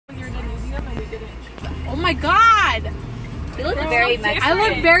Oh my god! You look very Mexican. I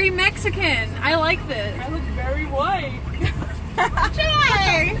look very Mexican. I like this. I look very white.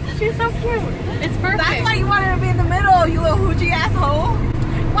 Jay! She's so cute. It's perfect. That's why you wanted to be in the middle, you little hoochie asshole.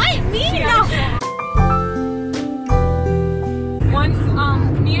 What? Me? No. Once,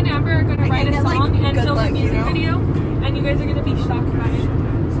 me and Amber are gonna write a song and film a music video, and you guys are gonna be shocked by it.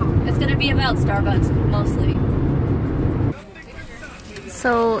 It's gonna be about Starbucks mostly.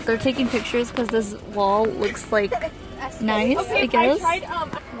 So they're taking pictures because this wall looks like nice, I guess.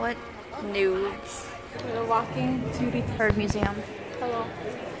 What noobs? We're walking to the Bird Museum. Hello.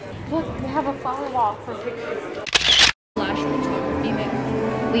 Look, they have a flower wall for pictures. Flash photography, maybe.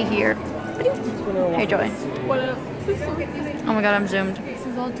 We here. Hey, Joy. What up? Oh my god, I'm zoomed. This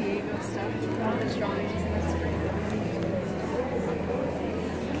is all Diego stuff. All his drawings.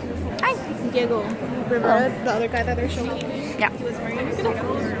 Hi. Diego. Remember the other guy that they're showing? Yeah. He was wearing the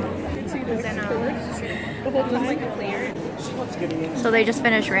whole time. So they just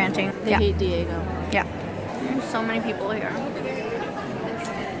finished ranting. They hate Diego. Yeah. There's so many people here.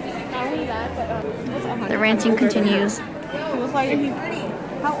 Not only that, but The ranting continues. He was like,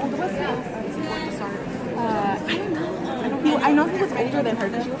 how old was he? I don't know. I know he was older than her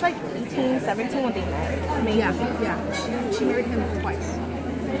because she was like 18, 17 when they met. Maybe. yeah. She married him twice.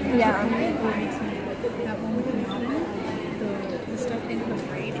 Yeah. That one with the mountain, the stuff in the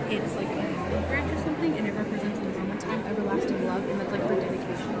braid, it's like a branch or something, and it represents in Roman time everlasting love, and that's like her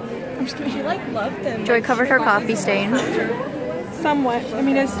dedication. I'm just kidding. She like loved him. Joy covered her coffee stain. Somewhat. I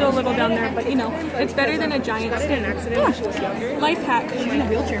mean, it's still a little down there, but you know, it's better than a giant stain. Yeah. Life hack.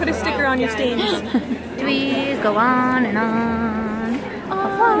 Put a sticker on your stains. We go on and on.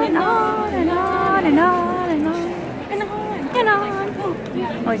 On and on and on and on and on. And on.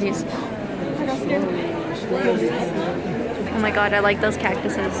 Oh jeez. Oh my god, I like those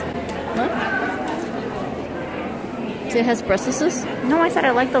cactuses. What? It has breastises? No, I said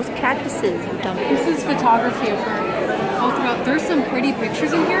I like those cactuses. You dumb. This is photography of her all throughout. There's some pretty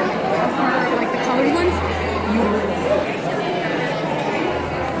pictures in here of her, like the colored ones. Beautiful.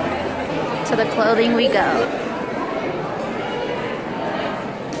 To the clothing we go.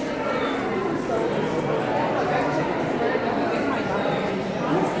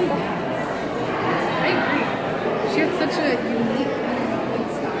 I agree. She had such a unique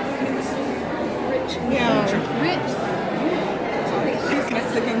style. Rich. Yeah. Rich. She's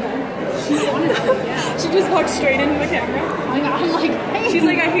Mexican. She honestly, yeah. She just walked straight into the camera. I know. I'm like, hey. She's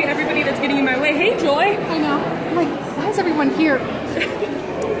like, I hate everybody that's getting in my way. Hey, Joy. I know. I'm like, why is everyone here?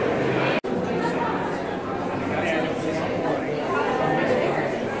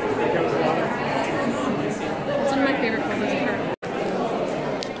 That's one of my favorite photos of her.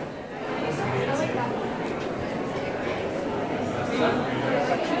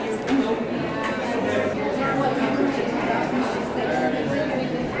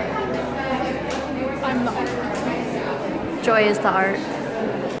 I'm the art. Joy is the art.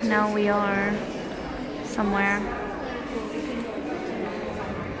 Now we are somewhere.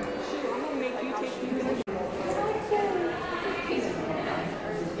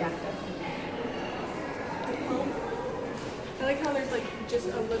 I like how there's like just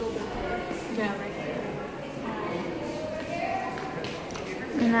a little bit more. Yeah, right.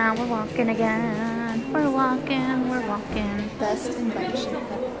 Now we're walking again. We're walking, we're walking. Best invention.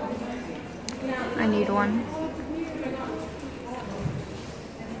 I need one.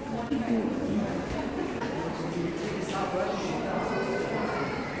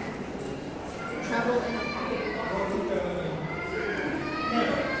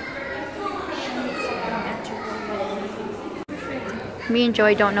 Me and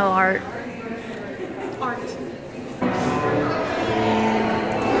Joy don't know art. Art.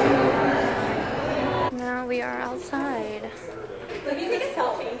 Now we are outside. Let me take a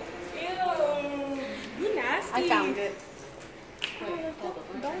selfie. Ew. You nasty. I found it.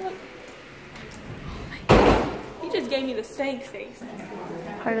 Don't look. He just gave me the stank face.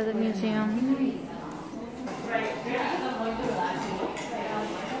 Part of the museum.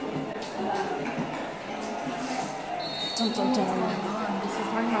 Dun, dun, dun. This is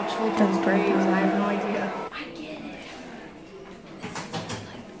like actually That's great. I have no idea. I get it. This is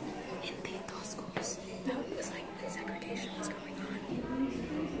like in Bengal schools. That was like when segregation was going on.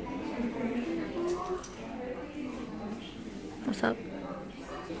 What's up?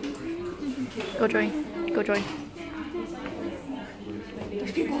 Go Joy. Go Joy.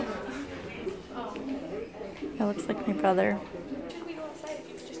 That looks like my brother.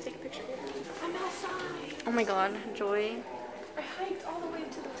 Just take a picture. I'm outside. Oh my god, Joy. I hiked all the way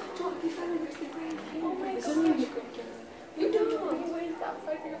to the top before we reached the green. Oh my god. You don't. You waited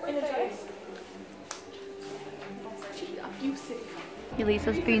outside for your birthday. In a dress? abusive.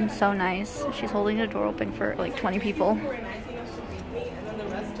 Elisa's being so nice. She's holding the door open for like 20 people. Very nice, you know, she would meet me, and then the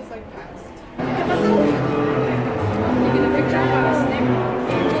rest just like passed.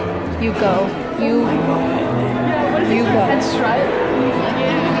 You go. You go. And strut.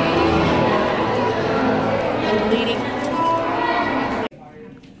 Leading.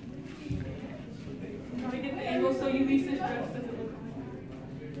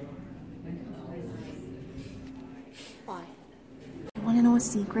 Why? You want to know a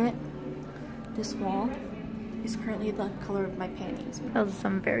secret? This wall is currently the color of my panties. That was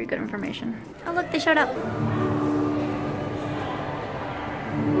some very good information. Oh look, they showed up.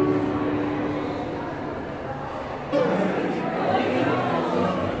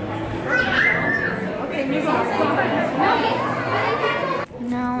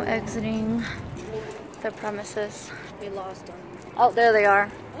 Now exiting the premises. We lost them. Oh, there they are.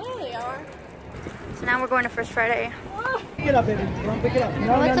 Oh, they are. So now we're going to First Friday. Pick it up, baby. Don't pick it up.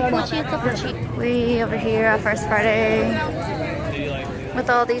 No, It's a Poochie. We over here at First Friday with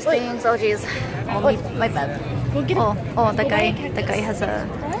all these things. Oh jeez. Oh, my bad. Oh, the guy has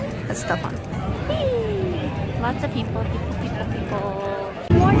stuff on. Lots of people.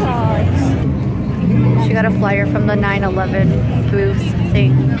 She got a flyer from the 9/11 booth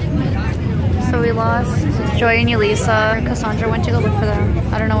thing. So we lost Joy and Elisa. Cassandra went to go look for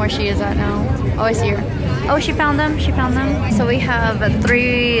them. I don't know where she is at now. Oh, I see her. Oh, she found them. So we have a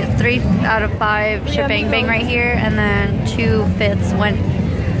 3 out of 5 shipping bang right here, and then 2 fifths went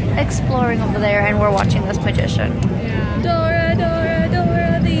exploring over there, and we're watching this magician. Dora, Dora,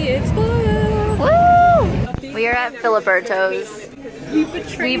 Dora the Explorer. Woo! We are at Filiberto's.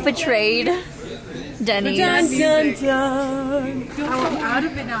 We betrayed Denny. Dun, dun, dun. I feel so out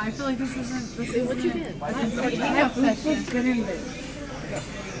of it now. I feel like this isn't what you did. I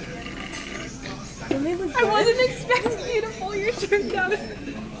wasn't expecting you to pull your shirt down.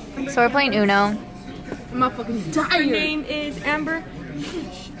 So we're playing Uno. I'm fucking tired. Her name is Amber.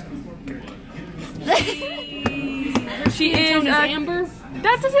 She is Amber.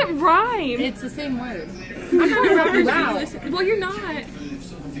 That doesn't rhyme. It's the same word. I'm not wow. Well, you're not.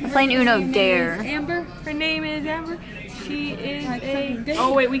 We're playing Uno Dare. Amber. Her name is Amber. She is a.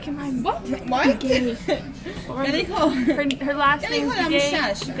 Oh wait, we can find what? What? Gay. Her last name's Gay.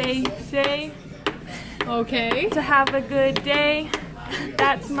 They say. Okay. To have a good day.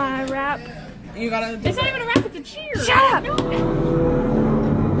 That's my rap. You gotta. It's not even a rap. It's a cheer. Shut up.